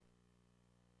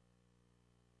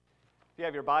you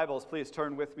have your Bibles, please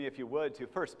turn with me, if you would, to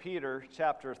 1 Peter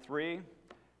chapter 3. I'm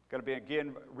going to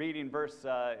begin reading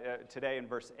today in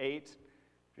verse 8. If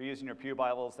you're using your pew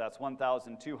Bibles, that's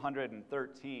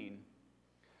 1213.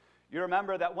 You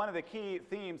remember that one of the key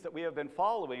themes that we have been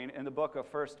following in the book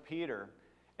of 1 Peter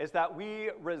is that we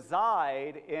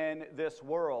reside in this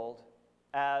world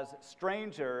as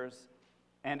strangers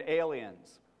and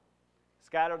aliens,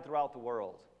 scattered throughout the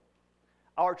world.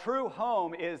 Our true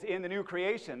home is in the new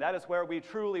creation. That is where we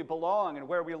truly belong and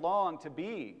where we long to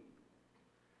be.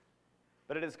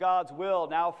 But it is God's will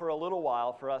now for a little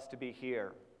while for us to be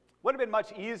here. Would have been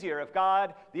much easier if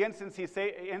God, the instant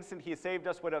He saved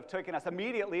us, would have taken us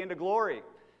immediately into glory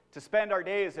to spend our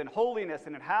days in holiness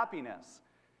and in happiness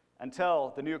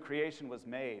until the new creation was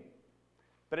made.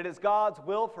 But it is God's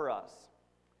will for us,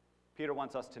 Peter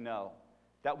wants us to know,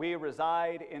 that we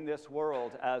reside in this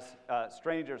world as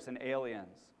strangers and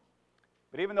aliens.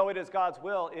 But even though it is God's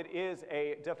will, it is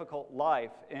a difficult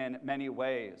life in many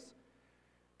ways.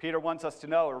 Peter wants us to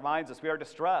know, reminds us, we are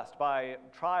distressed by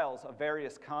trials of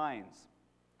various kinds.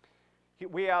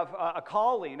 We have a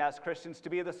calling as Christians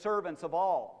to be the servants of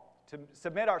all, to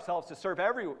submit ourselves to serve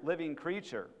every living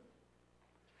creature.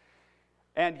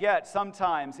 And yet,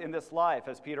 sometimes in this life,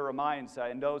 as Peter reminds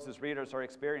and knows his readers are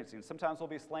experiencing, sometimes we'll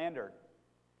be slandered,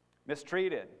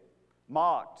 mistreated,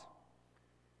 mocked,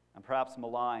 and perhaps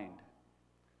maligned.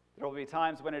 There will be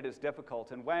times when it is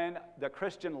difficult, and when the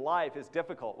Christian life is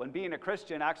difficult, when being a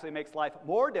Christian actually makes life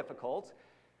more difficult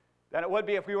than it would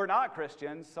be if we were not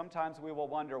Christians, sometimes we will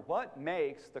wonder, what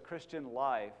makes the Christian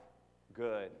life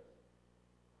good?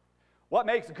 What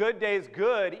makes good days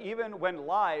good even when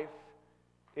life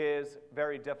is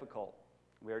very difficult?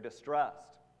 We are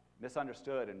distressed,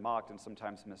 misunderstood, and mocked, and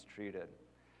sometimes mistreated.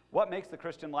 What makes the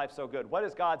Christian life so good? What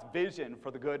is God's vision for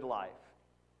the good life?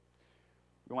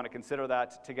 We want to consider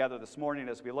that together this morning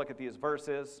as we look at these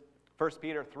verses. 1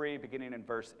 Peter 3, beginning in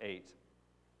verse 8.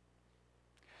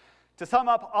 To sum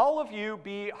up, all of you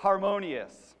be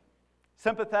harmonious,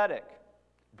 sympathetic,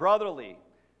 brotherly,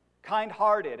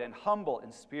 kind-hearted, and humble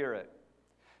in spirit,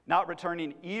 not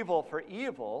returning evil for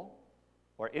evil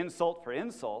or insult for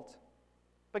insult,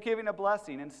 but giving a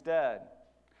blessing instead.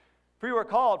 For you were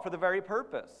called for the very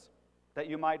purpose, that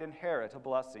you might inherit a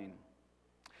blessing.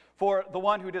 For the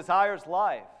one who desires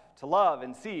life, to love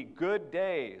and see good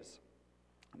days,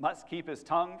 must keep his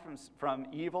tongue from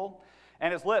evil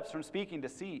and his lips from speaking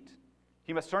deceit.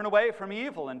 He must turn away from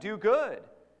evil and do good.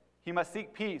 He must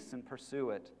seek peace and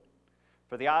pursue it.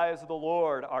 For the eyes of the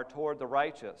Lord are toward the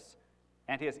righteous,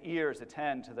 and his ears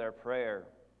attend to their prayer.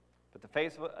 But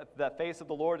the face of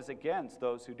the Lord is against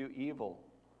those who do evil.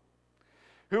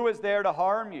 Who is there to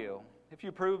harm you if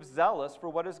you prove zealous for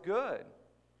what is good?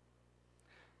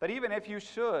 But even if you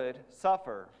should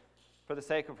suffer for the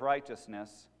sake of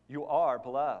righteousness, you are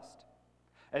blessed.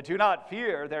 And do not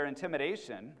fear their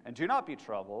intimidation, and do not be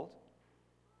troubled,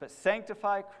 but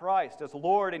sanctify Christ as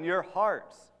Lord in your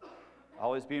hearts,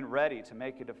 always being ready to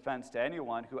make a defense to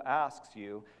anyone who asks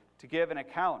you to give an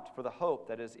account for the hope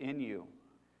that is in you,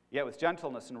 yet with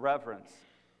gentleness and reverence,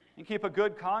 and keep a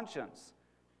good conscience,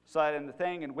 so that in the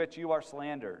thing in which you are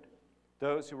slandered,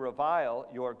 those who revile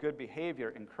your good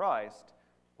behavior in Christ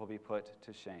will be put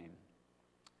to shame.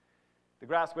 The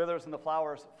grass withers and the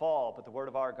flowers fall, but the word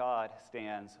of our God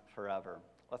stands forever.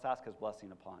 Let's ask his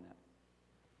blessing upon it.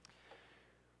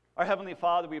 Our Heavenly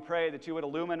Father, we pray that you would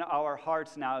illumine our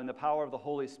hearts now in the power of the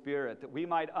Holy Spirit, that we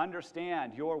might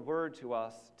understand your word to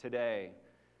us today.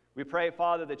 We pray,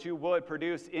 Father, that you would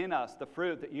produce in us the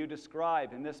fruit that you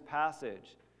describe in this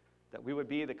passage, that we would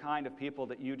be the kind of people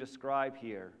that you describe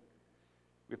here.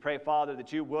 We pray, Father,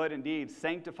 that you would indeed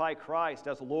sanctify Christ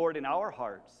as Lord in our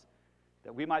hearts,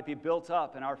 that we might be built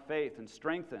up in our faith and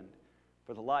strengthened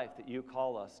for the life that you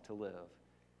call us to live.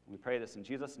 And we pray this in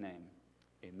Jesus' name.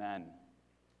 Amen.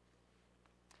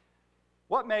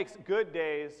 What makes good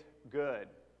days good?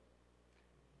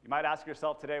 You might ask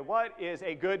yourself today, what is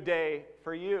a good day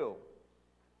for you?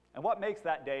 And what makes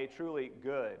that day truly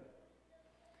good?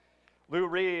 Lou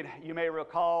Reed, you may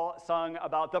recall, sung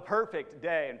about the perfect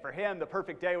day. And for him, the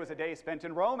perfect day was a day spent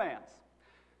in romance.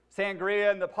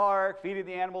 Sangria in the park, feeding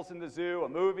the animals in the zoo, a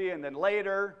movie, and then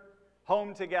later,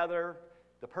 home together.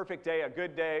 The perfect day, a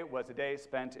good day, was a day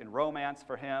spent in romance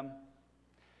for him.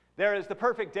 There is the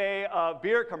perfect day of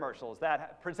beer commercials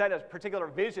that present a particular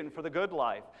vision for the good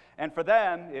life. And for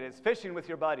them, it is fishing with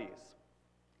your buddies,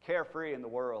 carefree in the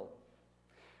world.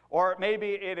 Or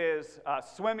maybe it is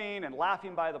swimming and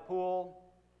laughing by the pool.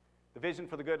 The vision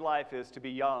for the good life is to be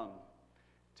young,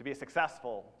 to be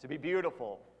successful, to be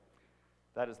beautiful.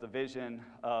 That is the vision,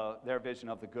 their vision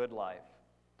of the good life.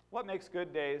 What makes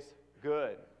good days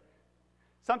good?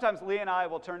 Sometimes Lee and I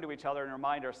will turn to each other and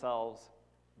remind ourselves,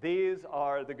 these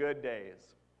are the good days.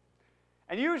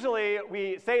 And usually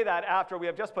we say that after we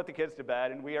have just put the kids to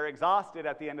bed and we are exhausted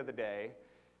at the end of the day.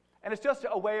 And it's just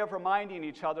a way of reminding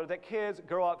each other that kids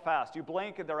grow up fast. You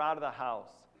blink and they're out of the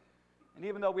house. And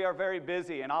even though we are very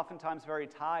busy and oftentimes very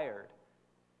tired,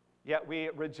 yet we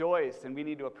rejoice and we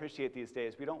need to appreciate these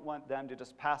days. We don't want them to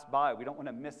just pass by. We don't want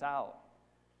to miss out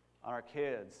on our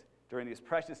kids during these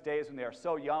precious days when they are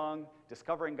so young,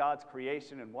 discovering God's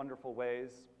creation in wonderful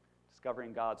ways,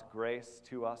 discovering God's grace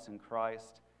to us in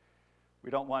Christ. We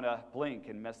don't want to blink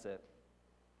and miss it.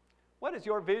 What is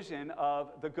your vision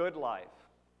of the good life?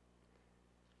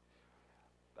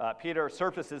 Peter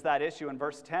surfaces that issue in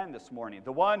verse 10 this morning.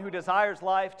 The one who desires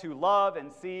life to love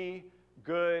and see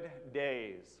good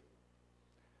days.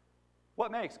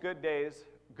 What makes good days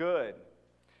good?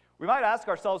 We might ask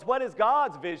ourselves, what is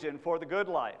God's vision for the good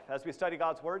life as we study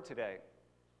God's word today?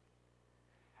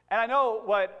 And I know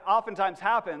what oftentimes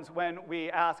happens when we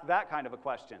ask that kind of a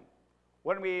question.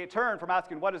 When we turn from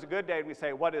asking what is a good day and we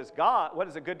say, what is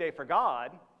a good day for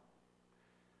God?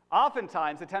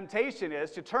 Oftentimes, the temptation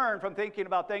is to turn from thinking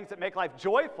about things that make life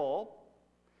joyful.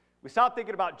 We stop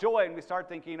thinking about joy and we start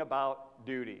thinking about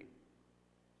duty.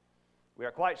 We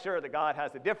are quite sure that God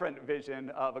has a different vision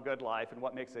of a good life and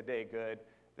what makes a day good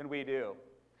than we do.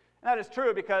 And that is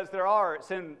true because there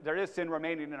is sin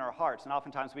remaining in our hearts, and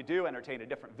oftentimes we do entertain a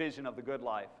different vision of the good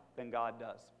life than God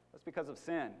does. That's because of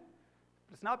sin.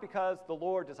 But it's not because the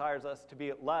Lord desires us to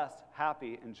be less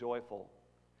happy and joyful.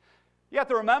 You have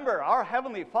to remember, our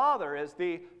Heavenly Father is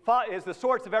the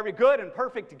source of every good and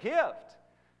perfect gift.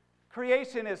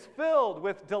 Creation is filled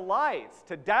with delights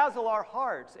to dazzle our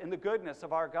hearts in the goodness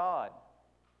of our God.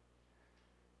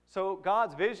 So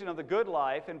God's vision of the good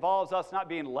life involves us not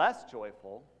being less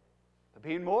joyful, but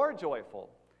being more joyful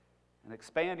and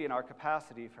expanding our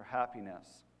capacity for happiness.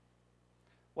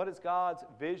 What is God's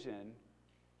vision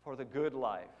for the good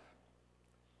life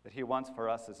that He wants for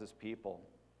us as His people?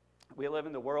 We live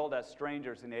in the world as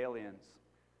strangers and aliens.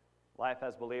 Life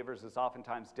as believers is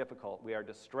oftentimes difficult. We are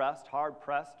distressed,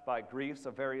 hard-pressed by griefs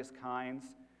of various kinds.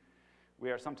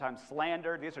 We are sometimes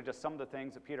slandered. These are just some of the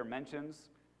things that Peter mentions.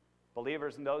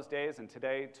 Believers in those days and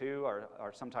today, too,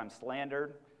 are sometimes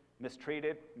slandered,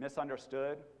 mistreated,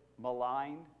 misunderstood,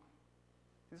 maligned.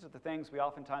 These are the things we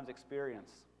oftentimes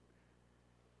experience.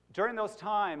 During those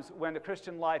times when the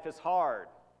Christian life is hard,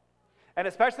 and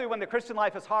especially when the Christian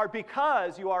life is hard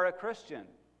because you are a Christian,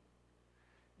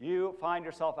 you find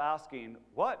yourself asking,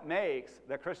 what makes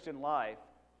the Christian life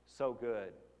so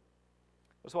good?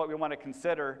 That's what we want to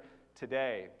consider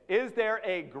today. Is there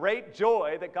a great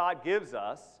joy that God gives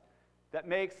us that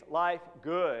makes life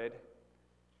good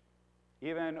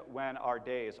even when our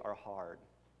days are hard?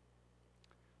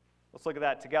 Let's look at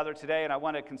that together today, and I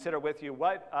want to consider with you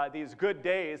what these good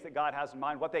days that God has in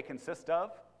mind, what they consist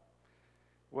of.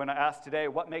 We're going to ask today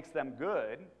what makes them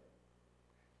good,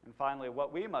 and finally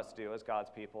what we must do as God's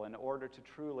people in order to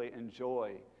truly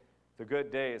enjoy the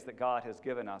good days that God has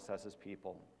given us as His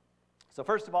people. So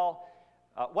first of all,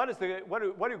 what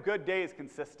do good days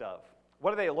consist of?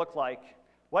 What do they look like?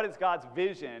 What is God's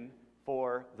vision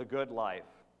for the good life?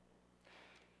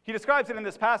 He describes it in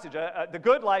this passage. The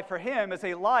good life for Him is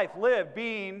a life lived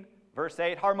being, verse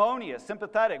 8, harmonious,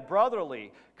 sympathetic,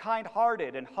 brotherly,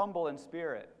 kind-hearted, and humble in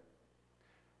spirit.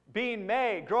 Being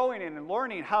made, growing in, and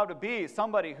learning how to be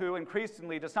somebody who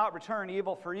increasingly does not return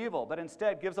evil for evil, but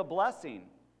instead gives a blessing.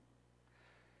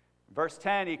 Verse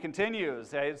 10, he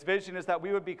continues, his vision is that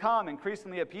we would become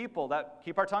increasingly a people that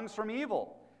keep our tongues from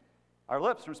evil, our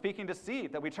lips from speaking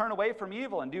deceit, that we turn away from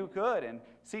evil and do good and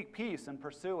seek peace and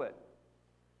pursue it.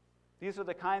 These are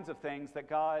the kinds of things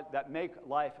that make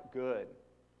life good.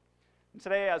 And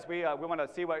today, as we want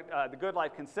to see what the good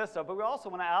life consists of, but we also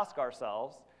want to ask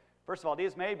ourselves, first of all,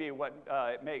 these may be what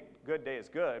make good days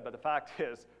good, but the fact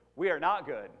is, we are not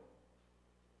good.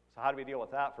 So how do we deal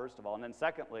with that, first of all? And then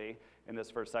secondly, in this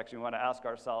first section, we want to ask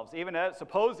ourselves, even as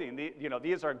supposing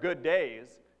these are good days,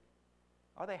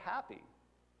 are they happy?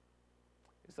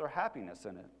 Is there happiness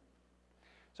in it?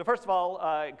 So first of all,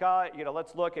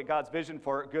 let's look at God's vision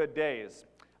for good days.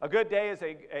 A good day is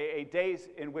a day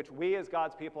in which we as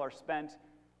God's people are spent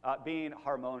being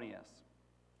harmonious.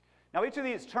 Now, each of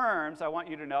these terms, I want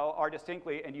you to know, are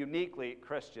distinctly and uniquely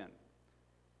Christian.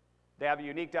 They have a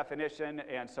unique definition,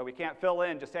 and so we can't fill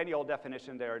in just any old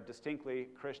definition. They are distinctly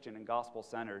Christian and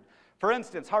gospel-centered. For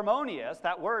instance, harmonious,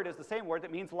 that word is the same word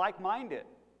that means like-minded.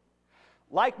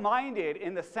 Like-minded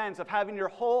in the sense of having your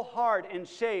whole heart and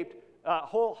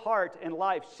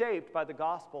life shaped by the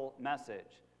gospel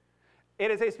message. It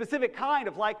is a specific kind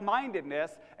of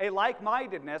like-mindedness, a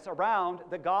like-mindedness around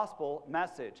the gospel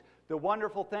message, the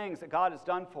wonderful things that God has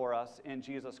done for us in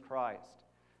Jesus Christ.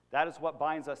 That is what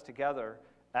binds us together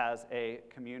as a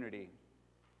community.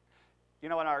 You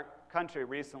know, in our country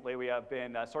recently, we have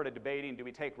been sort of debating, do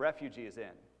we take refugees in?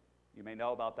 You may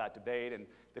know about that debate, and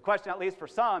the question, at least for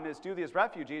some, is do these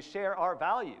refugees share our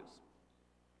values?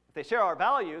 If they share our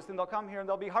values, then they'll come here and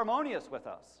they'll be harmonious with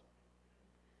us.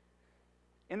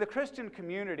 In the Christian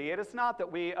community, it is not that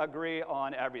we agree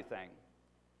on everything.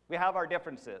 We have our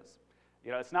differences.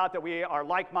 You know, it's not that we are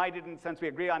like-minded in the sense we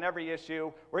agree on every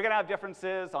issue. We're going to have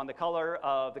differences on the color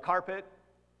of the carpet,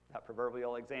 that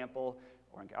proverbial example,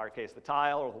 or in our case, the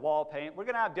tile or the wall paint. We're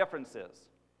going to have differences.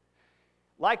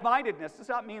 Like-mindedness does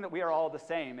not mean that we are all the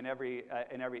same in every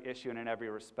issue and in every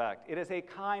respect. It is a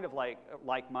kind of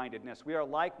like-mindedness. We are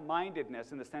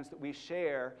like-mindedness in the sense that we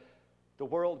share the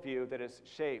worldview that is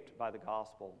shaped by the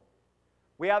gospel.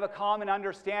 We have a common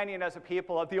understanding as a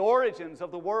people of the origins of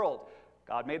the world.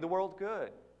 God made the world good.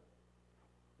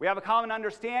 We have a common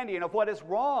understanding of what is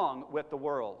wrong with the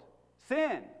world,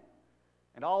 sin,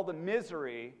 and all the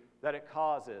misery that it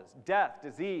causes. Death,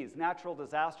 disease, natural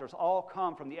disasters all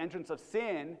come from the entrance of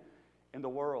sin in the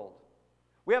world.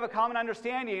 We have a common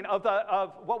understanding of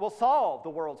what will solve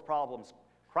the world's problems,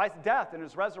 Christ's death and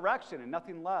his resurrection, and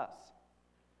nothing less.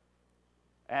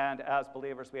 And as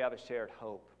believers, we have a shared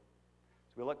hope.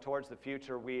 As we look towards the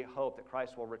future, we hope that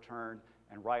Christ will return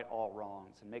and right all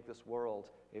wrongs and make this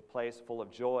world a place full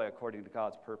of joy according to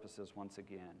God's purposes once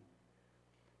again.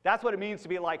 That's what it means to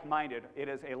be like-minded. It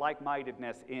is a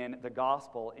like-mindedness in the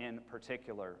gospel in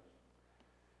particular.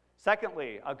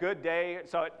 Secondly, a good day,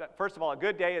 first of all, a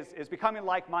good day is becoming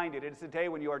like-minded. It is a day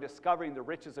when you are discovering the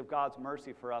riches of God's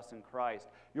mercy for us in Christ.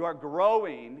 You are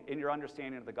growing in your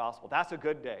understanding of the gospel. That's a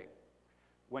good day.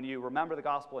 When you remember the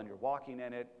gospel and you're walking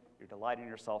in it, you're delighting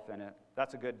yourself in it,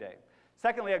 that's a good day.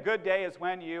 Secondly, a good day is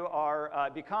when you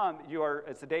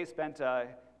it's a day spent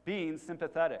being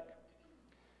sympathetic.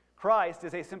 Christ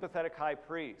is a sympathetic high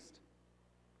priest.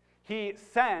 He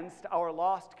sensed our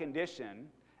lost condition,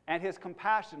 and his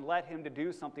compassion led him to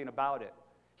do something about it.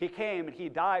 He came and he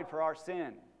died for our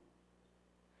sin.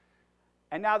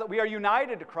 And now that we are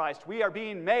united to Christ, we are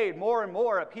being made more and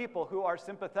more a people who are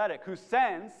sympathetic, who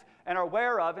sense and are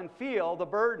aware of and feel the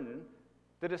burden,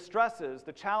 the distresses,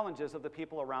 the challenges of the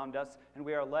people around us, and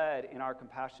we are led in our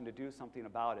compassion to do something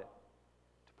about it,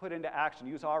 to put into action,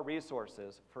 use our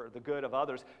resources for the good of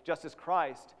others, just as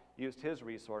Christ used his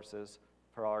resources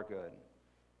for our good.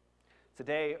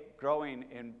 Today, growing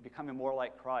in becoming more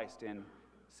like Christ in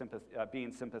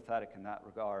being sympathetic in that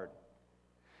regard.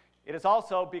 It is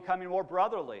also becoming more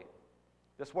brotherly.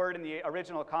 This word in the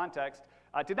original context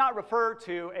did not refer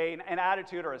to an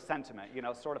attitude or a sentiment,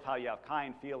 sort of how you have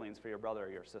kind feelings for your brother or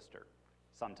your sister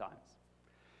sometimes.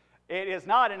 It is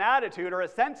not an attitude or a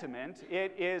sentiment.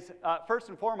 It is, first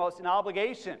and foremost, an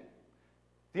obligation.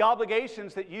 The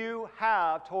obligations that you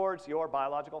have towards your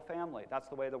biological family. That's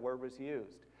the way the word was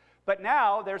used. But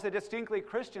now there's a distinctly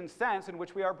Christian sense in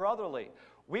which we are brotherly.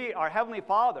 Our Heavenly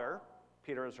Father,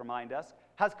 Peter has reminded us,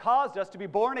 has caused us to be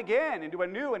born again into a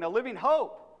new and a living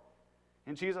hope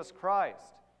in Jesus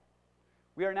Christ.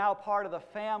 We are now part of the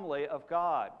family of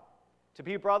God. To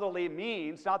be brotherly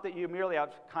means not that you merely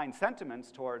have kind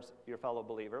sentiments towards your fellow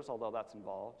believers, although that's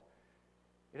involved.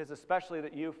 It is especially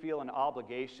that you feel an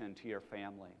obligation to your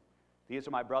family. These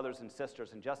are my brothers and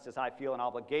sisters, and just as I feel an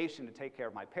obligation to take care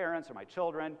of my parents or my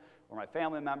children or my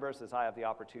family members as I have the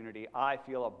opportunity, I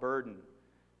feel a burden,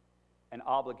 an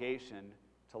obligation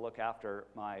to look after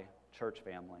my church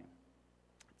family.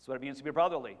 That's what it means to be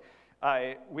brotherly.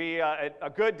 A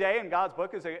good day in God's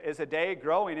book is a day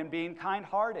growing in being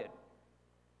kind-hearted,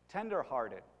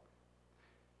 tender-hearted.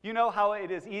 You know how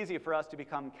it is easy for us to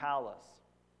become callous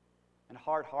and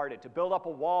hard-hearted, to build up a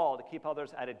wall to keep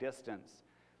others at a distance.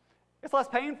 It's less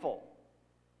painful.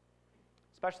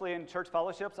 Especially in church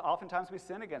fellowships, oftentimes we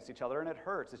sin against each other and it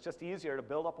hurts. It's just easier to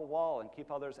build up a wall and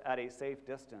keep others at a safe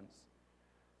distance.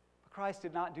 But Christ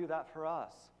did not do that for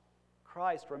us.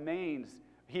 Christ remains.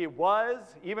 He was,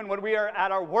 even when we are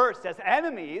at our worst as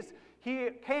enemies, he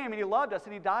came and he loved us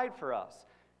and he died for us.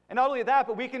 And not only that,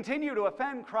 but we continue to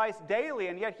offend Christ daily,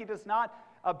 and yet he does not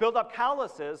build up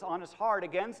calluses on his heart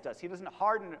against us. He doesn't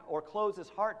harden or close his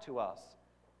heart to us.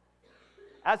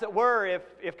 As it were,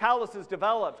 if calluses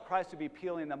developed, Christ would be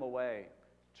peeling them away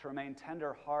to remain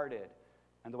tender-hearted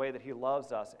in the way that he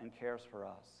loves us and cares for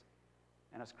us.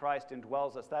 And as Christ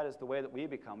indwells us, that is the way that we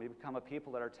become. We become a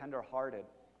people that are tender-hearted.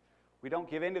 We don't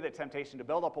give in to the temptation to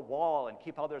build up a wall and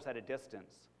keep others at a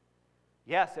distance.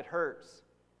 Yes, it hurts.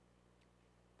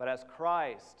 But as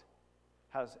Christ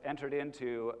has entered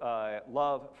into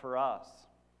love for us,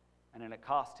 and it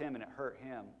cost him and it hurt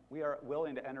him, we are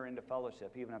willing to enter into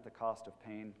fellowship even at the cost of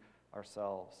pain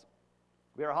ourselves.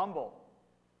 We are humble.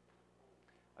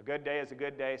 A good day is a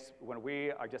good day when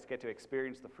we just get to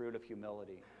experience the fruit of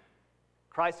humility.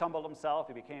 Christ humbled himself.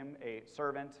 He became a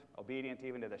servant, obedient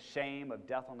even to the shame of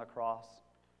death on the cross.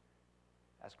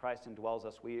 As Christ indwells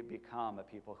us, we become a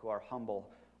people who are humble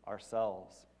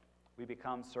ourselves. We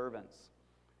become servants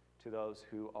to those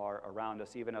who are around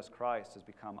us, even as Christ has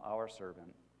become our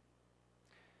servant.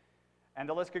 And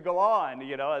the list could go on,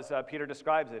 as Peter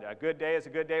describes it. A good day is a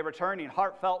good day returning,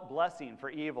 heartfelt blessing for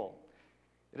evil.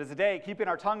 It is a day keeping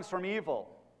our tongues from evil,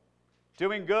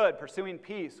 doing good, pursuing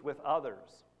peace with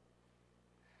others.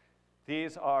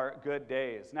 These are good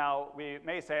days. Now, we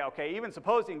may say, okay, even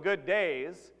supposing good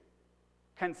days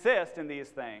consist in these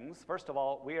things, first of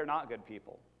all, we are not good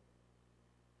people.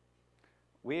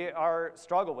 We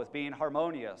struggle with being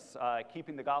harmonious,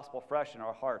 keeping the gospel fresh in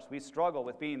our hearts. We struggle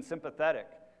with being sympathetic,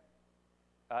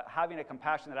 having a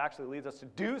compassion that actually leads us to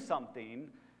do something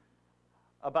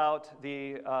about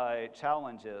the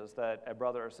challenges that a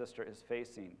brother or sister is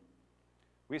facing.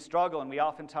 We struggle and we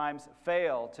oftentimes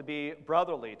fail to be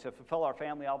brotherly, to fulfill our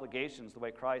family obligations the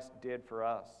way Christ did for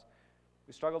us.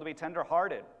 We struggle to be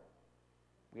tender-hearted.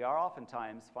 We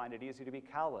oftentimes find it easy to be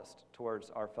calloused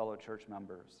towards our fellow church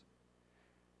members.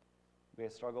 We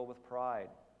struggle with pride.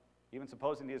 Even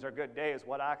supposing these are good days,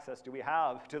 what access do we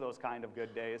have to those kind of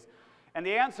good days? And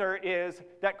the answer is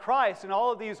that Christ, in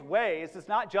all of these ways, is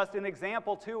not just an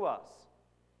example to us.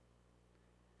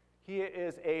 He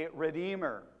is a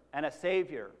Redeemer and a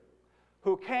Savior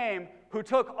who came, who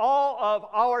took all of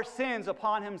our sins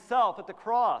upon himself at the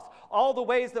cross, all the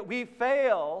ways that we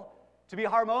fail to be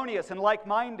harmonious and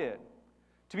like-minded,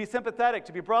 to be sympathetic,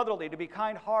 to be brotherly, to be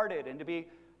kind-hearted, and to be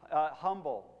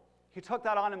humble. He took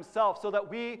that on himself so that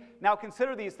we now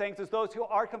consider these things as those who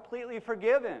are completely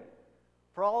forgiven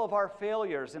for all of our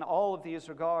failures in all of these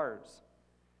regards.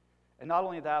 And not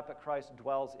only that, but Christ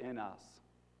dwells in us.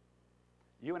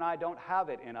 You and I don't have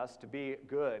it in us to be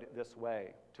good this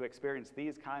way, to experience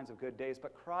these kinds of good days,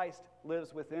 but Christ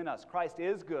lives within us. Christ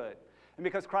is good. And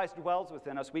because Christ dwells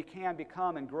within us, we can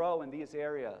become and grow in these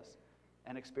areas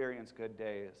and experience good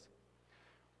days.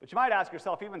 But you might ask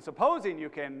yourself, even supposing you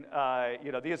can,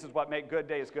 this is what make good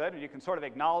days good, and you can sort of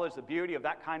acknowledge the beauty of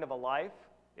that kind of a life.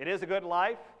 It is a good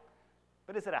life.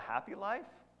 But is it a happy life?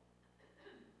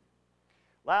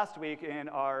 Last week in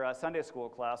our Sunday school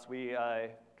class, we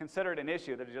considered an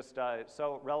issue that is just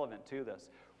so relevant to this.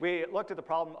 We looked at the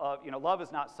problem of, love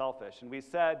is not selfish. And we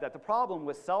said that the problem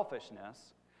with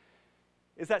selfishness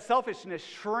is that selfishness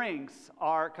shrinks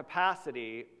our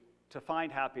capacity to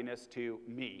find happiness to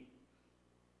me.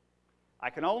 I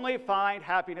can only find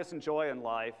happiness and joy in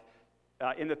life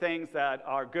in the things that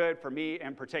are good for me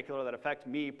in particular, that affect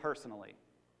me personally.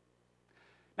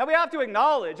 Now, we have to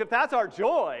acknowledge if that's our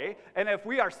joy, and if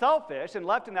we are selfish and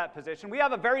left in that position, we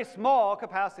have a very small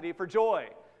capacity for joy.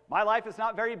 My life is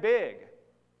not very big.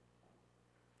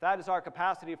 If that is our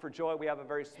capacity for joy, we have a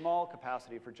very small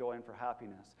capacity for joy and for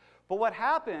happiness. But what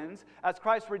happens as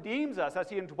Christ redeems us, as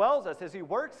he indwells us, as he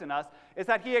works in us, is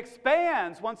that he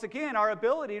expands, once again, our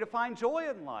ability to find joy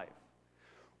in life.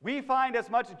 We find as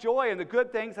much joy in the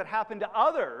good things that happen to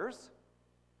others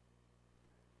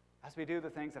as we do the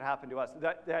things that happen to us.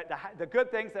 The good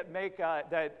things that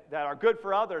are good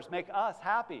for others make us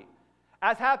happy.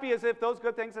 As happy as if those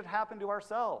good things had happened to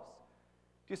ourselves.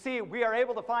 You see, we are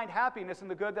able to find happiness in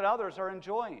the good that others are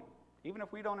enjoying, even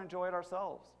if we don't enjoy it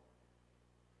ourselves.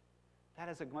 That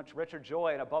is a much richer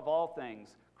joy, and above all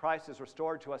things, Christ has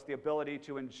restored to us the ability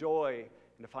to enjoy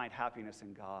and to find happiness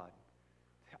in God.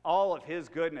 All of his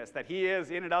goodness, that he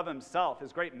is in and of himself,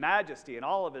 his great majesty, and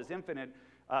all of his infinite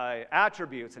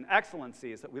attributes and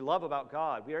excellencies that we love about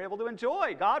God. We are able to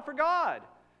enjoy God for God.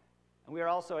 And we are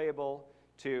also able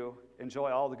to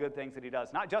enjoy all the good things that he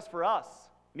does, not just for us,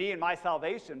 me and my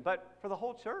salvation, but for the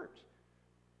whole church.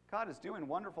 God is doing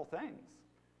wonderful things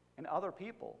in other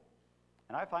people,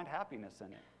 and I find happiness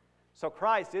in it. So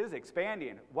Christ is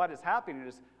expanding. What is happening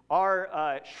is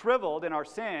our shriveled in our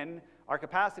sin, our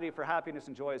capacity for happiness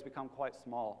and joy has become quite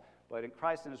small. But in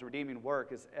Christ and his redeeming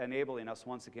work is enabling us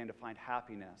once again to find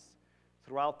happiness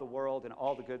throughout the world and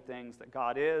all the good things that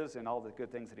God is and all the good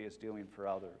things that he is doing for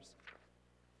others.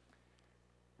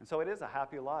 And so it is a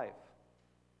happy life.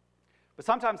 But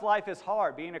sometimes life is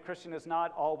hard. Being a Christian is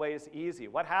not always easy.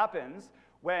 What happens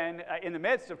when, in the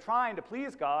midst of trying to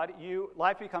please God,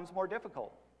 life becomes more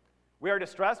difficult? We are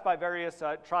distressed by various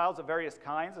trials of various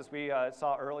kinds, as we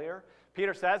saw earlier.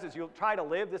 Peter says, as you try to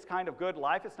live this kind of good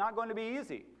life, it's not going to be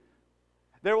easy.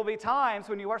 There will be times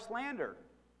when you are slandered,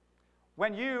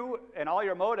 when you and all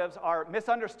your motives are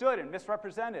misunderstood and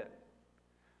misrepresented.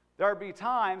 There will be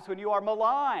times when you are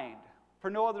maligned for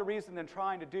no other reason than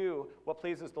trying to do what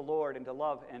pleases the Lord and to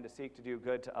love and to seek to do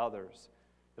good to others.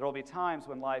 There will be times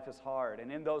when life is hard,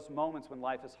 and in those moments when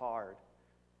life is hard,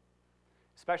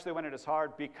 especially when it is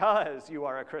hard because you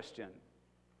are a Christian,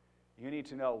 you need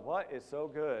to know what is so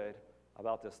good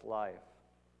about this life.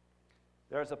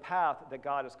 There is a path that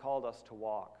God has called us to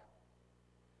walk.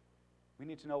 We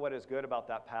need to know what is good about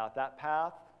that path. That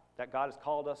path that God has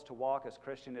called us to walk as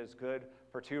Christian is good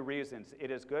for two reasons.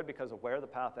 It is good because of where the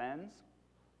path ends,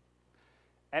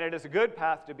 and it is a good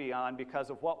path to be on because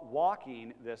of what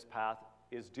walking this path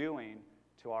is doing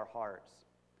to our hearts.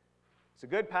 It's a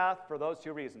good path for those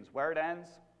two reasons: where it ends,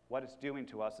 what it's doing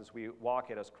to us as we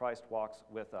walk it, as Christ walks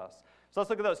with us. So let's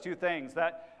look at those two things.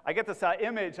 That I get this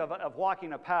image of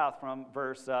walking a path from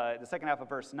the second half of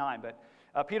verse 9.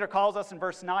 But Peter calls us in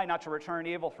verse 9 not to return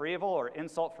evil for evil or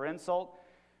insult for insult,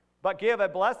 but give a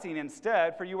blessing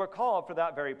instead, for you were called for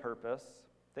that very purpose,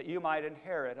 that you might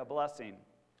inherit a blessing.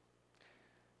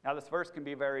 Now this verse can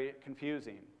be very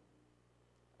confusing.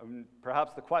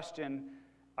 Perhaps the question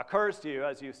occurs to you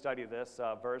as you study this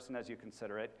verse and as you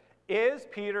consider it: is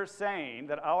Peter saying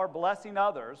that our blessing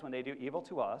others when they do evil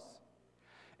to us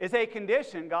is a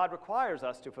condition God requires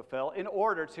us to fulfill in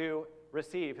order to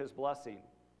receive his blessing?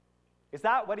 Is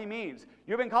that what he means?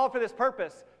 You've been called for this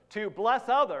purpose, to bless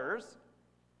others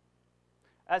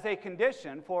as a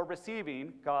condition for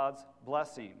receiving God's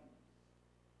blessing.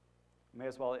 You may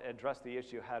as well address the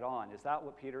issue head on. Is that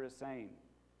what Peter is saying?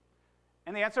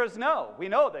 And the answer is no. We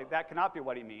know that that cannot be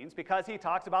what he means because he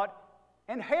talks about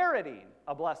inheriting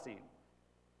a blessing.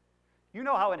 You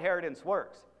know how inheritance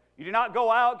works. You do not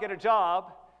go out, get a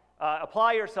job,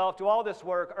 apply yourself, do all this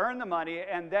work, earn the money,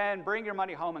 and then bring your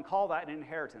money home and call that an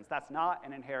inheritance. That's not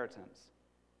an inheritance.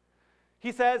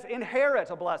 He says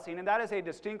inherit a blessing, and that is a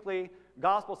distinctly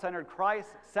gospel-centered,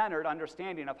 Christ-centered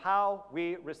understanding of how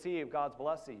we receive God's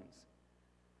blessings.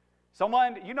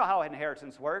 You know how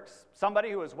inheritance works.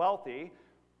 Somebody who is wealthy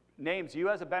names you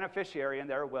as a beneficiary in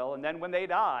their will, and then when they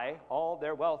die, all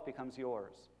their wealth becomes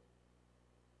yours.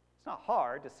 It's not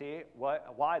hard to see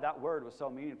why that word was so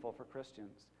meaningful for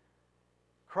Christians.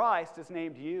 Christ has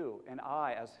named you and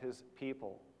I as his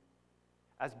people,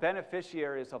 as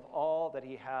beneficiaries of all that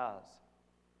he has,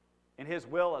 in his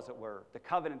will, as it were, the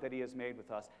covenant that he has made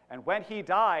with us. And when he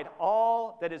died,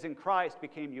 all that is in Christ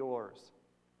became yours.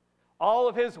 All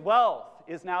of his wealth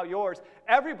is now yours.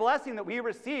 Every blessing that we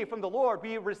receive from the Lord,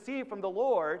 we receive from the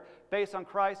Lord based on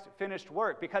Christ's finished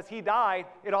work. Because he died,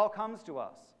 it all comes to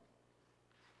us.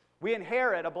 We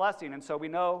inherit a blessing, and so we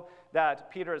know that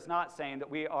Peter is not saying that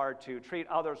we are to treat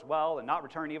others well and not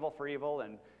return evil for evil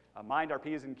and mind our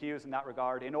P's and Q's in that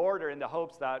regard in the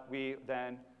hopes that we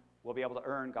then will be able to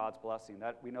earn God's blessing.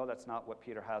 That we know that's not what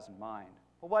Peter has in mind.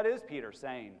 Well, what is Peter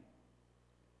saying?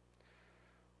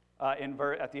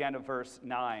 At the end of verse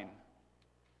 9.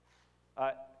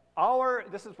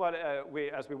 This is what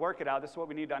as we work it out, this is what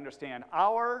we need to understand.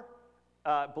 Our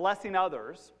blessing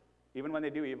others, even when they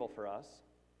do evil for us,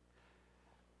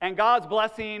 and God's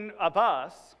blessing of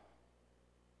us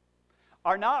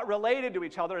are not related to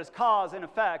each other as cause and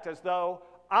effect, as though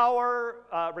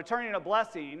our returning a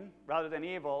blessing rather than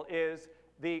evil is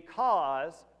the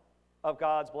cause of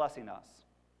God's blessing us.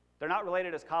 They're not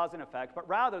related as cause and effect, but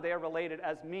rather they are related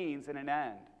as means and an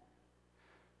end.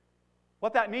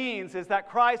 What that means is that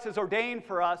Christ has ordained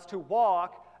for us to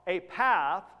walk a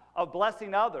path of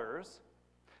blessing others.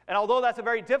 And although that's a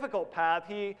very difficult path,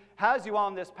 he has you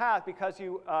on this path because he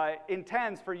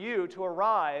intends for you to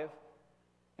arrive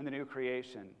in the new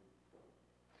creation.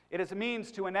 It is a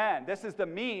means to an end. This is the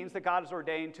means that God has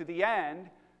ordained to the end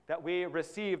that we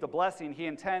receive the blessing he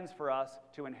intends for us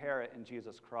to inherit in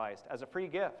Jesus Christ as a free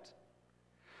gift.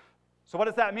 So what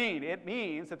does that mean? It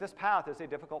means that this path is a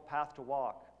difficult path to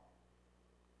walk.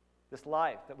 This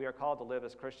life that we are called to live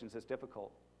as Christians is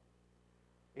difficult.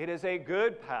 It is a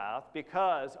good path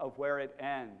because of where it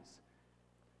ends.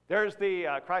 There's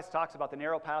Christ talks about the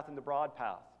narrow path and the broad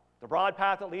path. The broad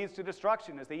path that leads to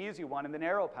destruction is the easy one, and the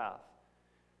narrow path.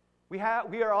 We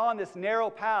are on this narrow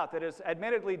path that is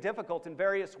admittedly difficult in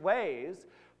various ways.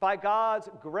 By God's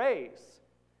grace,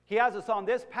 he has us on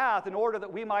this path in order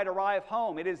that we might arrive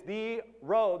home. It is the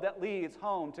road that leads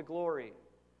home to glory.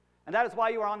 And that is why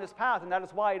you are on this path, and that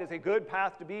is why it is a good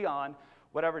path to be on,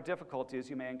 whatever difficulties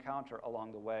you may encounter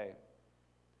along the way.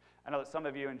 I know that some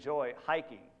of you enjoy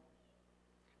hiking.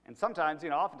 And sometimes,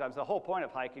 oftentimes the whole point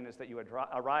of hiking is that you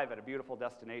arrive at a beautiful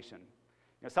destination.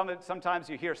 Sometimes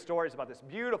you hear stories about this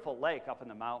beautiful lake up in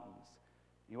the mountains.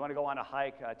 You want to go on a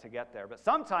hike to get there. But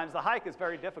sometimes the hike is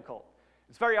very difficult.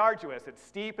 It's very arduous. It's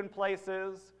steep in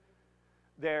places.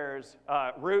 There's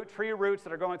tree roots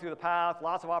that are going through the path,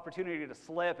 lots of opportunity to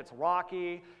slip. It's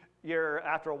rocky.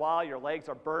 After a while, your legs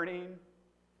are burning.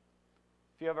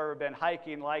 If you've ever been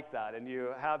hiking like that and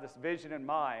you have this vision in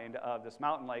mind of this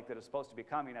mountain lake that is supposed to be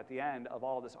coming at the end of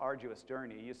all this arduous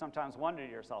journey, you sometimes wonder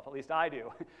to yourself, at least I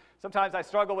do. Sometimes I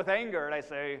struggle with anger and I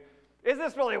say, is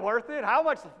this really worth it? How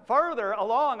much further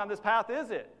along on this path is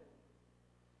it?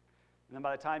 And then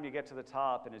by the time you get to the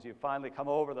top and as you finally come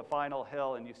over the final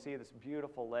hill and you see this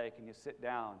beautiful lake and you sit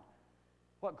down,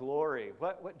 what glory,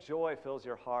 what joy fills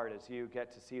your heart as you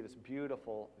get to see this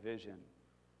beautiful vision.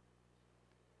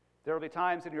 There will be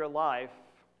times in your life,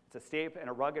 it's a steep and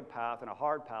a rugged path and a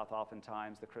hard path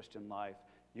oftentimes, the Christian life.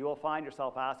 You will find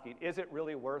yourself asking, is it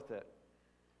really worth it?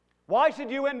 Why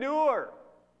should you endure?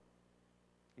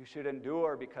 You should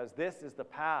endure because this is the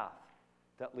path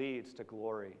that leads to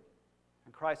glory.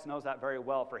 And Christ knows that very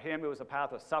well. For him, it was a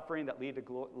path of suffering that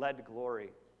led to glory.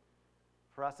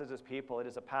 For us as his people, it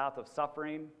is a path of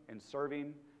suffering and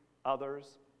serving others.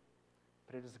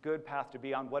 But it is a good path to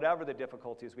be on, whatever the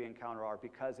difficulties we encounter are,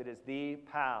 because it is the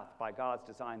path by God's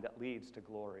design that leads to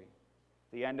glory.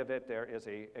 At the end of it, there is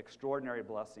an extraordinary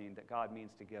blessing that God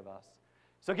means to give us.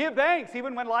 So give thanks,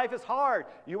 even when life is hard.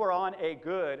 You are on a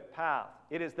good path.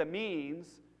 It is the means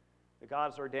that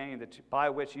God has ordained by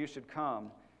which you should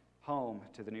come home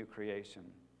to the new creation.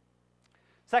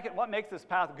 Second, what makes this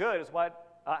path good is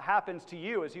what happens to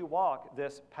you as you walk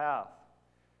this path,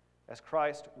 as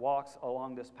Christ walks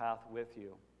along this path with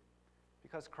you.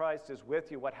 Because Christ is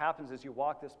with you, what happens is you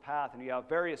walk this path and you have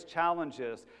various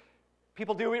challenges.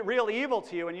 People do real evil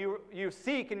to you, and you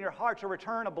seek in your heart to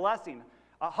return a blessing.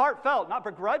 Heartfelt, not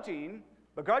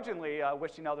begrudgingly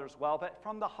wishing others well, but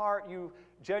from the heart you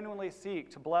genuinely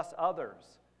seek to bless others,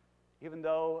 even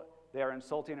though they are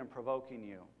insulting and provoking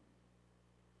you.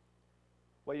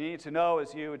 What you need to know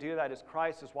as you do that is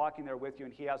Christ is walking there with you,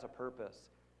 and he has a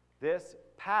purpose. This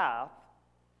path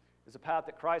is a path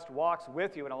that Christ walks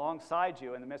with you and alongside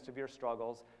you in the midst of your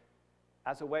struggles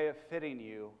as a way of fitting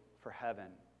you for heaven.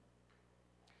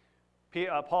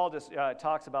 Paul just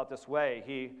talks about this way.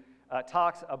 He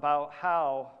talks about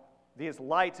how these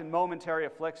light and momentary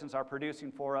afflictions are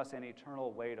producing for us an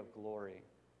eternal weight of glory.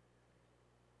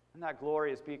 And that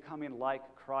glory is becoming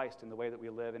like Christ in the way that we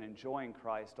live and enjoying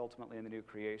Christ ultimately in the new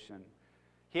creation.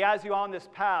 He has you on this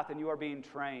path and you are being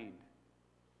trained.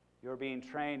 You are being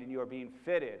trained and you are being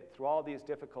fitted. Through all these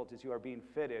difficulties, you are being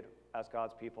fitted as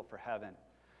God's people for heaven,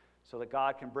 so that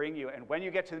God can bring you. And when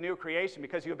you get to the new creation,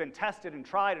 because you have been tested and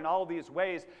tried in all of these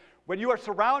ways, when you are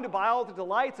surrounded by all the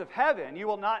delights of heaven, you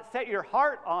will not set your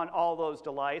heart on all those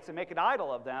delights and make an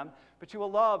idol of them, but you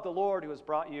will love the Lord who has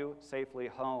brought you safely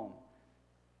home.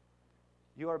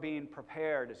 You are being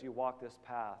prepared as you walk this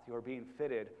path. You are being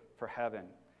fitted for heaven.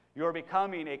 You are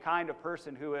becoming a kind of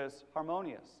person who is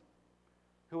harmonious,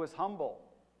 who is humble,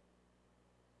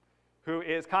 who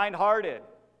is kind-hearted,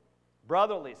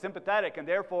 brotherly, sympathetic, and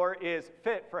therefore is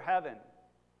fit for heaven.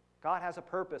 God has a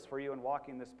purpose for you in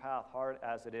walking this path, hard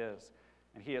as it is.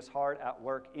 And he is hard at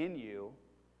work in you,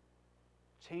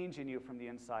 changing you from the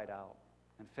inside out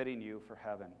and fitting you for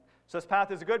heaven. So this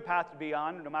path is a good path to be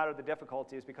on, no matter the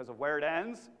difficulties, because of where it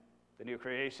ends, the new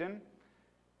creation,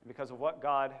 and because of what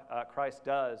God, Christ,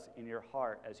 does in your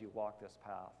heart as you walk this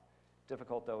path,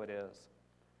 difficult though it is.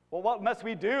 Well, what must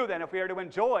we do then if we are to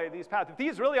enjoy these paths? If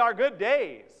these really are good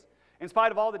days, in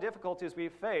spite of all the difficulties we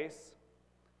face,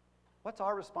 what's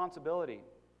our responsibility?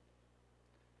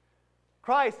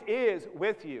 Christ is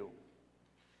with you.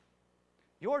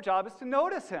 Your job is to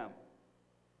notice him.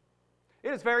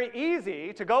 It is very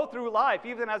easy to go through life,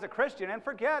 even as a Christian, and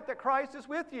forget that Christ is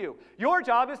with you. Your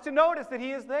job is to notice that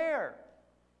he is there.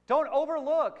 Don't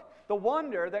overlook the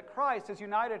wonder that Christ has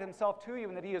united himself to you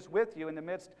and that he is with you in the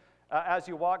midst as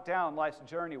you walk down life's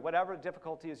journey, whatever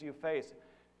difficulties you face.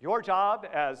 Your job,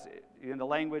 as in the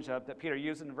language that Peter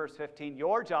uses in verse 15,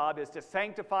 your job is to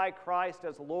sanctify Christ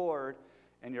as Lord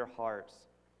in your hearts.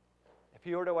 If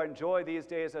you are to enjoy these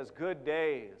days as good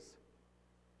days,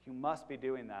 you must be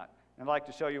doing that. And I'd like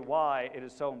to show you why it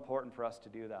is so important for us to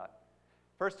do that.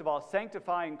 First of all,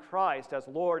 sanctifying Christ as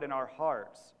Lord in our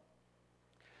hearts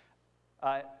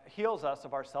heals us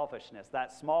of our selfishness,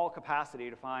 that small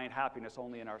capacity to find happiness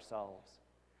only in ourselves.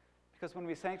 Because when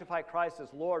we sanctify Christ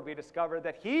as Lord, we discover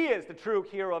that he is the true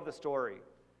hero of the story.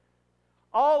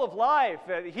 All of life,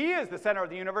 he is the center of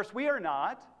the universe. We are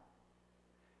not.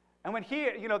 And when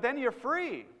then you're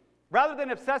free. Rather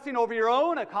than obsessing over your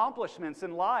own accomplishments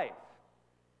in life,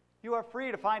 You are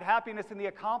free to find happiness in the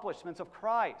accomplishments of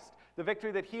Christ, the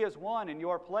victory that he has won in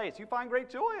your place. You find great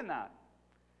joy in that.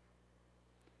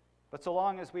 But so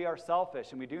long as we are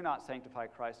selfish and we do not sanctify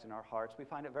Christ in our hearts, we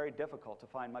find it very difficult to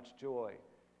find much joy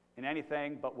in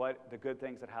anything but the good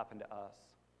things that happen to us.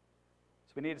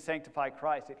 So we need to sanctify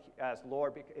Christ as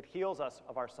Lord. It heals us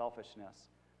of our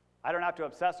selfishness. I don't have to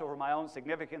obsess over my own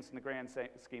significance in the grand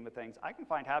scheme of things. I can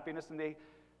find happiness in the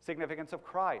significance of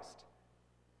Christ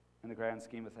in the grand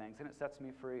scheme of things, and it sets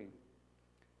me free.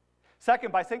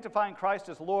 Second, by sanctifying Christ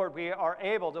as Lord, we are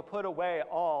able to put away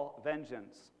all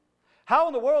vengeance. How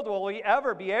in the world will we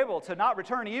ever be able to not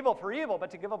return evil for evil,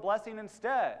 but to give a blessing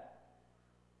instead?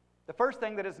 The first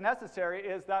thing that is necessary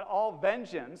is that all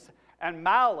vengeance and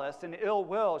malice and ill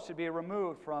will should be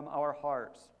removed from our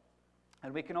hearts.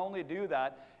 And we can only do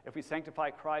that if we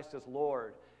sanctify Christ as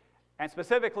Lord. And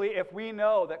specifically, if we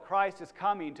know that Christ is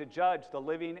coming to judge the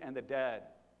living and the dead.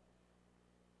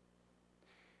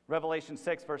 Revelation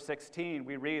 6, verse 16,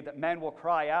 we read that men will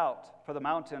cry out for the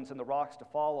mountains and the rocks to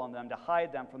fall on them, to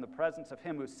hide them from the presence of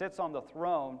him who sits on the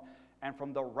throne and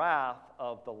from the wrath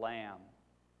of the Lamb.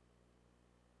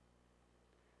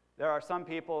 There are some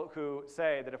people who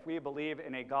say that if we believe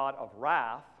in a God of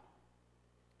wrath,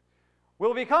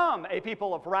 we'll become a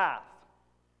people of wrath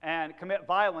and commit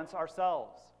violence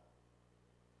ourselves.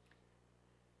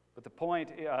 But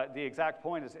the exact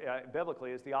point is,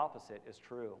 biblically, is the opposite is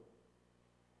true.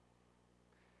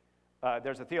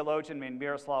 There's a theologian named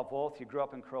Miroslav Volf. He grew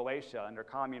up in Croatia under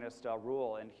communist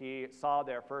rule, and he saw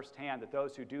there firsthand that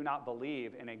those who do not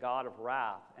believe in a God of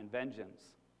wrath and vengeance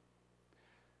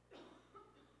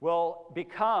will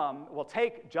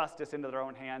take justice into their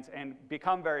own hands and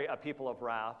become a people of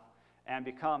wrath and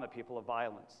become a people of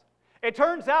violence. It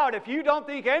turns out if you don't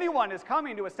think anyone is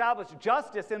coming to establish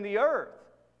justice in the earth,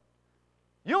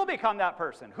 you'll become that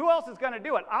person. Who else is going to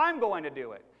do it? I'm going to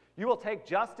do it. You will take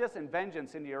justice and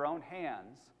vengeance into your own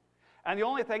hands. And the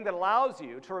only thing that allows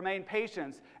you to remain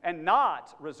patient and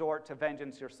not resort to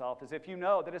vengeance yourself is if you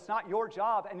know that it's not your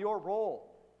job and your role.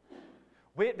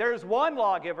 There's one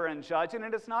lawgiver and judge, and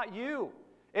it is not you.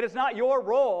 It is not your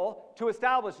role to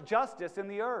establish justice in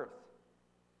the earth.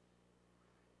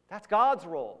 That's God's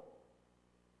role.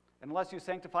 Unless you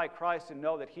sanctify Christ and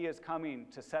know that he is coming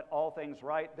to set all things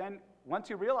right, then once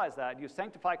you realize that, you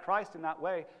sanctify Christ in that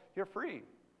way, you're free.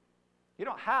 You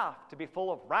don't have to be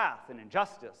full of wrath and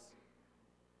injustice.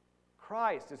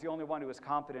 Christ is the only one who is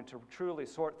competent to truly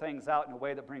sort things out in a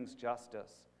way that brings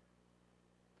justice.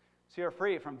 So you're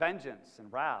free from vengeance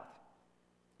and wrath.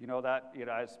 You know that,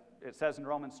 as it says in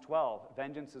Romans 12,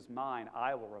 vengeance is mine,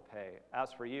 I will repay.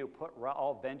 As for you, put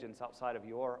all vengeance outside of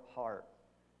your heart.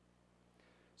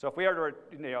 So if we are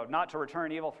to, not to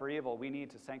return evil for evil, we need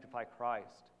to sanctify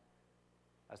Christ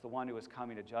as the one who is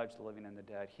coming to judge the living and the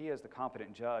dead. He is the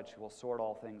competent judge who will sort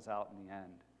all things out in the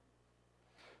end.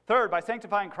 Third, by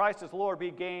sanctifying Christ as Lord,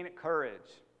 we gain courage.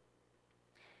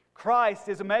 Christ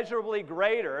is immeasurably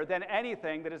greater than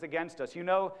anything that is against us.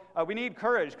 We need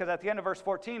courage because at the end of verse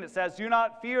 14 it says, do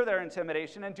not fear their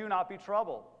intimidation and do not be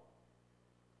troubled.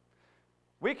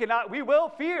 We will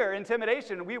fear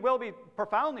intimidation and we will be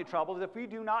profoundly troubled if we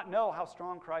do not know how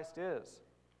strong Christ is.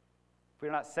 If we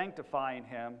are not sanctifying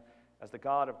him as the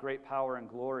God of great power and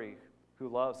glory who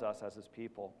loves us as his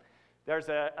people. There's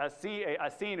a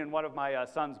scene in one of my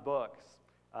son's books,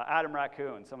 Adam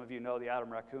Raccoon. Some of you know the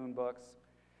Adam Raccoon books.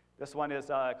 This one is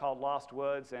called Lost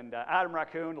Woods, and Adam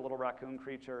Raccoon, a little raccoon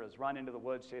creature, is run into the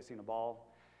woods chasing a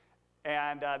ball.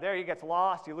 And there he gets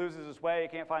lost, he loses his way, he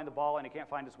can't find the ball, and he can't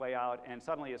find his way out, and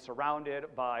suddenly is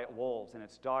surrounded by wolves, and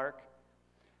it's dark.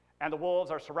 And the wolves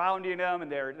are surrounding him,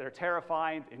 and they're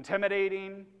terrifying,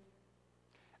 intimidating.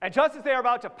 And just as they are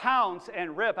about to pounce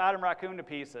and rip Adam Raccoon to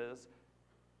pieces,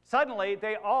 suddenly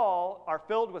they all are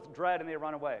filled with dread and they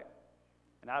run away.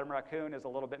 And Adam Raccoon is a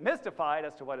little bit mystified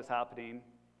as to what is happening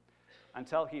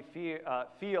until he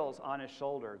feels on his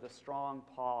shoulder the strong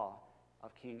paw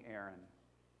of King Aaron.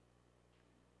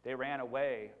 They ran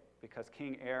away because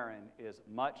King Aaron is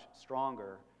much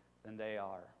stronger than they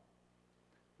are.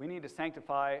 We need to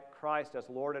sanctify Christ as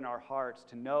Lord in our hearts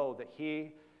to know that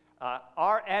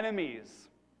our enemies,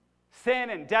 sin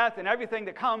and death and everything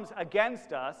that comes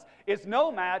against us is no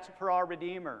match for our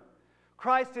Redeemer.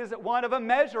 Christ is one of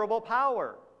immeasurable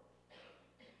power.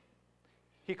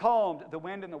 He calmed the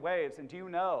wind and the waves, and do you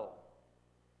know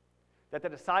that the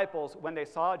disciples, when they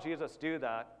saw Jesus do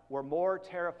that, were more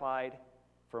terrified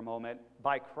for a moment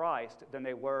by Christ than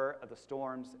they were of the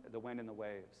storms, the wind, and the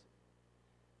waves?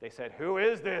 They said, "Who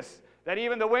is this that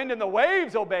even the wind and the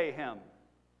waves obey him?"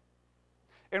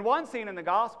 In one scene in the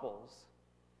Gospels,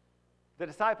 the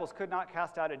disciples could not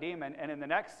cast out a demon, and in the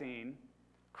next scene,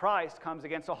 Christ comes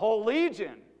against a whole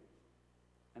legion,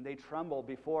 and they tremble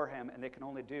before him, and they can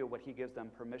only do what he gives them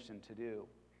permission to do.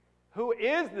 Who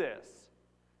is this?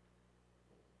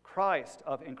 Christ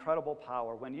of incredible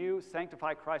power. When you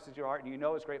sanctify Christ as your heart, and you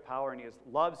know his great power, and he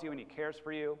loves you, and he cares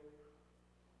for you,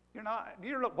 you're not,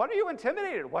 what are you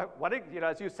intimidated?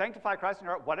 As you sanctify Christ in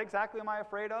your heart, what exactly am I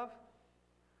afraid of?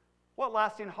 What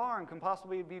lasting harm can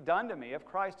possibly be done to me if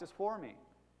Christ is for me?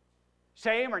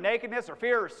 Shame or nakedness or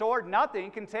fear or sword,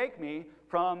 nothing can take me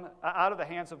from out of the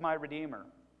hands of my Redeemer.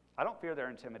 I don't fear their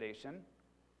intimidation,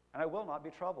 and I will not be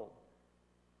troubled.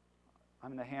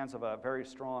 I'm in the hands of a very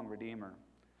strong Redeemer.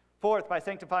 Fourth, by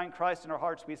sanctifying Christ in our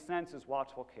hearts, we sense his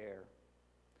watchful care.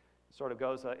 It sort of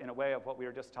goes in a way of what we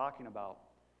were just talking about.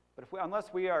 But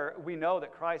unless we know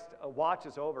that Christ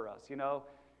watches over us,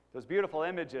 those beautiful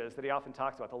images that he often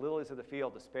talks about, the lilies of the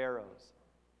field, the sparrows.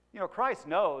 Christ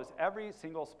knows every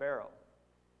single sparrow.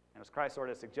 And as Christ sort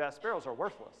of suggests, sparrows are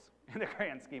worthless in the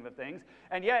grand scheme of things.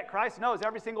 And yet Christ knows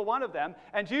every single one of them.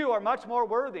 And you are much more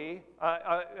worthy,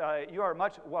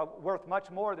 worth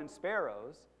much more than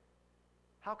sparrows.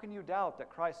 How can you doubt that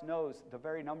Christ knows the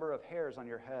very number of hairs on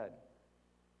your head?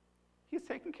 He's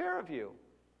taken care of you.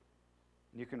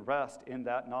 And you can rest in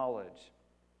that knowledge.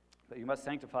 But you must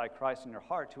sanctify Christ in your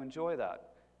heart to enjoy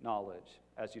that knowledge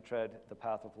as you tread the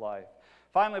path of life.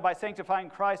 Finally, by sanctifying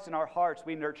Christ in our hearts,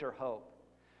 we nurture hope.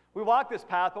 We walk this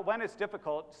path, but when it's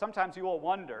difficult, sometimes you will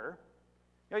wonder.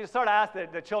 You sort of ask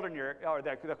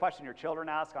the question your children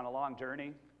ask on a long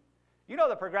journey. You know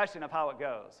the progression of how it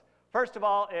goes. First of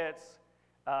all, it's,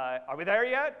 are we there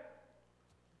yet?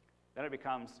 Then it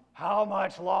becomes, how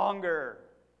much longer?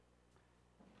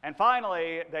 And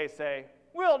finally, they say,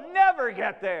 we'll never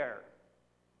get there.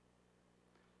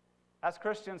 As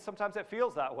Christians, sometimes it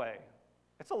feels that way.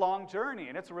 It's a long journey,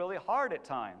 and it's really hard at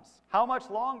times. How much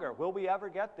longer will we ever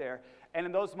get there? And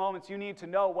in those moments, you need to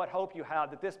know what hope you have,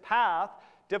 that this path,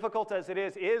 difficult as it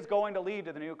is going to lead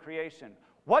to the new creation.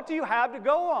 What do you have to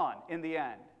go on in the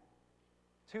end?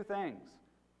 Two things.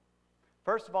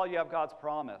 First of all, you have God's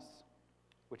promise,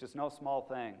 which is no small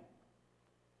thing,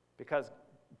 because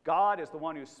God is the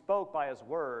one who spoke by his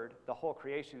word the whole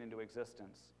creation into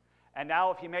existence. And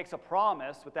now if he makes a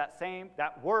promise with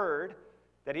that word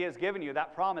that he has given you,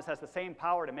 that promise has the same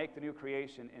power to make the new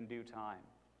creation in due time.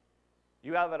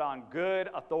 You have it on good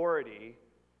authority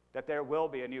that there will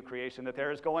be a new creation, that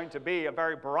there is going to be a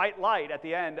very bright light at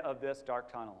the end of this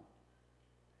dark tunnel.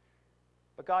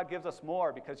 But God gives us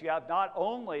more, because you have not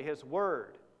only his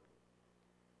word,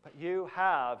 but you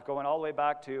have, going all the way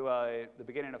back to the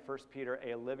beginning of 1 Peter,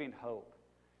 a living hope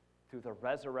through the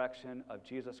resurrection of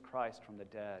Jesus Christ from the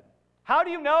dead. How do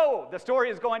you know the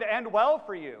story is going to end well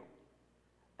for you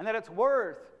and that it's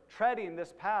worth treading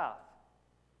this path?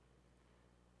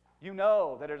 You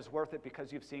know that it is worth it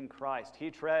because you've seen Christ.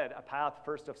 He tread a path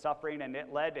first of suffering, and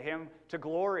it led to him to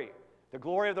glory, the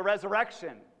glory of the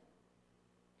resurrection.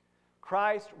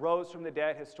 Christ rose from the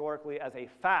dead historically as a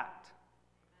fact.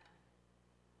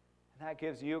 And that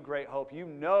gives you great hope. You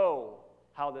know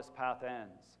how this path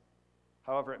ends,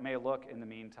 however it may look in the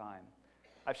meantime.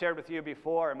 I've shared with you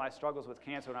before in my struggles with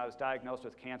cancer, when I was diagnosed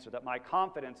with cancer, that my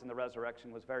confidence in the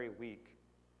resurrection was very weak.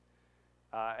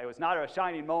 It was not a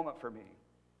shining moment for me.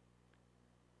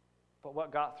 But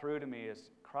what got through to me is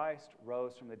Christ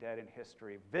rose from the dead in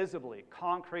history, visibly,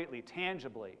 concretely,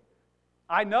 tangibly.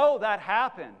 I know that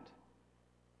happened.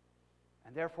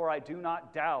 And therefore I do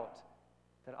not doubt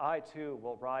that I too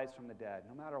will rise from the dead,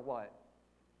 no matter what.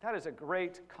 That is a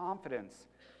great confidence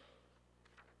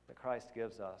that Christ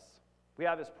gives us. We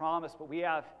have his promise, but we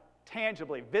have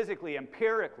tangibly, physically,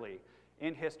 empirically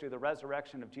in history the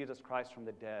resurrection of Jesus Christ from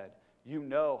the dead. You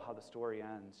know how the story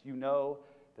ends. You know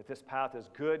that this path is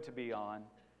good to be on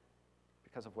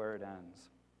because of where it ends.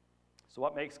 So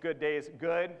what makes good days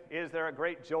good? Is there a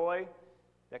great joy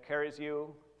that carries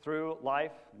you through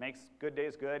life, makes good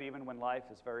days good even when life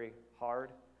is very hard?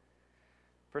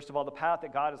 First of all, the path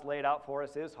that God has laid out for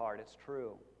us is hard. It's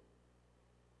true.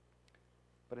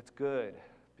 But it's good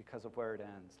because of where it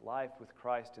ends. Life with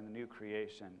Christ in the new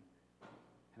creation.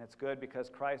 And it's good because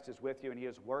Christ is with you and he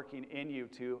is working in you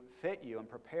to fit you and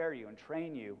prepare you and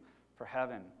train you for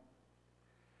heaven.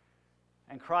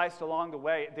 And Christ along the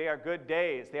way, they are good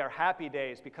days. They are happy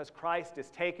days because Christ is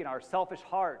taking our selfish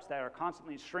hearts that are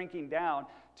constantly shrinking down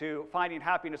to finding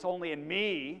happiness only in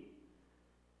me.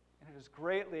 And it is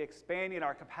greatly expanding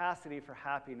our capacity for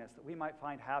happiness, that we might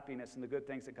find happiness in the good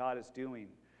things that God is doing.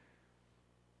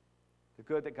 The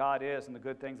good that God is and the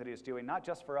good things that he is doing, not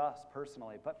just for us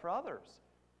personally, but for others.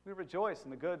 We rejoice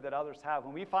in the good that others have.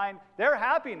 When we find their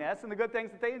happiness and the good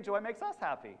things that they enjoy makes us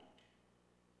happy.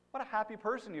 What a happy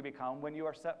person you become when you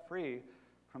are set free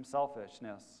from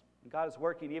selfishness. And God is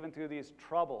working even through these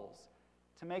troubles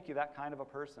to make you that kind of a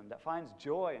person that finds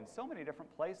joy in so many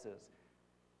different places,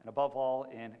 and above all,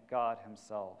 in God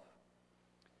himself.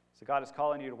 So God is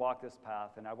calling you to walk this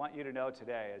path, and I want you to know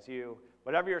today,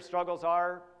 whatever your struggles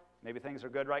are, maybe things are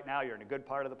good right now, you're in a good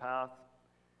part of the path.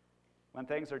 When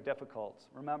things are difficult,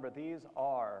 remember, these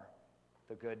are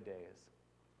the good days.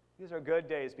 These are good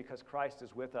days because Christ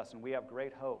is with us, and we have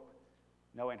great hope,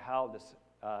 knowing how this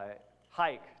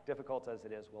hike, difficult as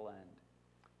it is, will end.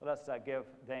 Let us give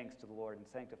thanks to the Lord and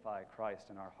sanctify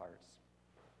Christ in our hearts.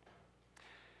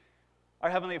 Our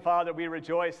Heavenly Father, we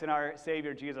rejoice in our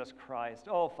Savior Jesus Christ.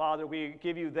 Oh, Father, we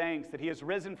give you thanks that he has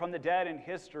risen from the dead in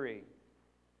history.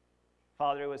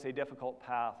 Father, it was a difficult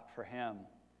path for him,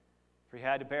 for he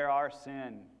had to bear our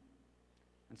sin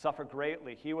and suffer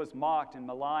greatly. He was mocked and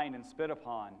maligned and spit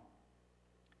upon.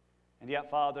 And yet,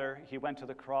 Father, he went to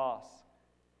the cross,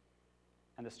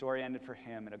 and the story ended for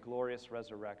him in a glorious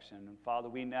resurrection. And Father,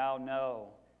 we now know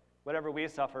whatever we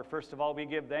suffer, first of all, we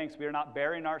give thanks. We are not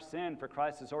bearing our sin, for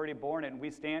Christ has already borne it, and we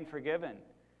stand forgiven.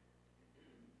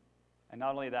 And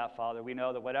not only that, Father, we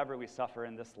know that whatever we suffer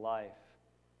in this life,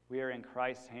 we are in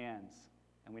Christ's hands,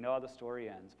 and we know how the story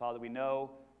ends. Father, we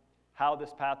know how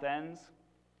this path ends,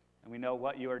 and we know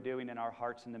what you are doing in our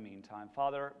hearts in the meantime.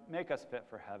 Father, make us fit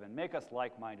for heaven. Make us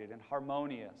like-minded and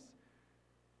harmonious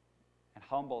and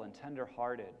humble and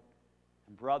tender-hearted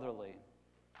and brotherly.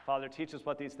 Father, teach us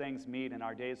what these things mean, and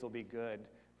our days will be good,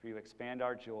 for you expand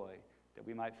our joy, that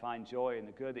we might find joy in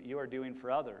the good that you are doing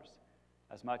for others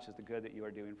as much as the good that you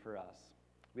are doing for us.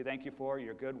 We thank you for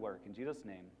your good work. In Jesus'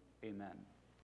 name, amen.